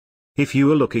If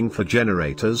you are looking for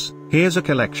generators, here's a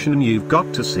collection you've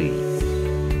got to see.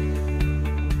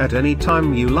 At any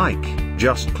time you like,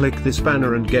 just click this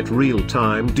banner and get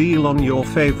real-time deal on your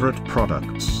favorite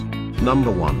products.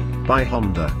 Number 1, by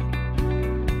Honda.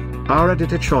 Our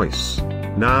editor choice.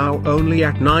 Now only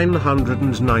at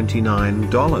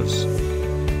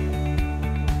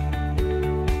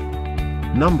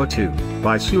 $999. Number 2,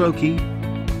 by Suaoki.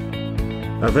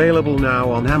 Available now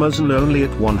on Amazon only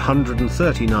at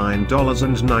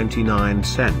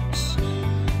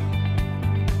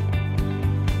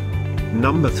 $139.99.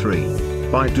 Number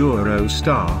 3, by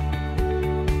DuroStar.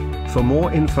 For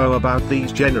more info about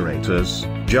these generators,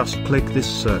 just click this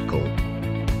circle.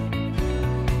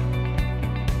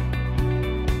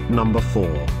 Number 4,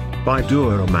 by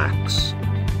DuroMax.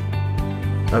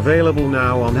 Available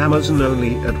now on Amazon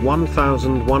only at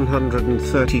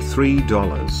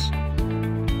 $1,133.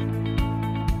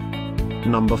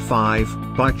 Number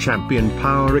 5, by Champion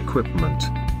Power Equipment.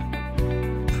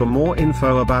 For more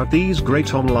info about these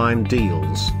great online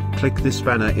deals, click this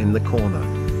banner in the corner.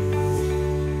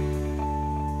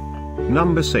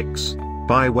 Number 6,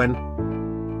 by When.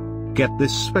 Get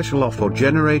this special offer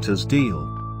generators deal.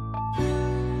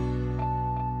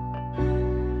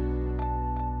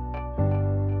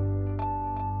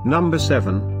 Number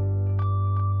 7.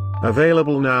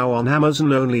 Available now on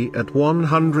Amazon only at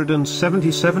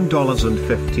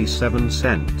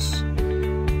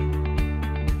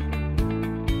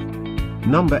 $177.57.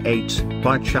 Number 8,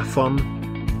 by Chiffon.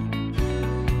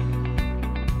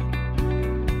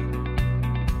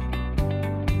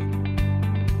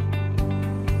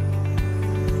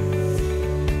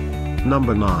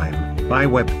 Number 9, by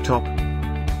Webtop.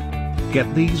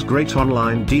 Get these great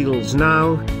online deals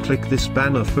now, click this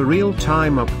banner for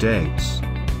real-time updates.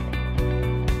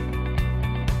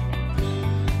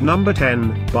 Number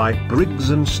 10, by Briggs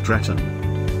 & Stratton.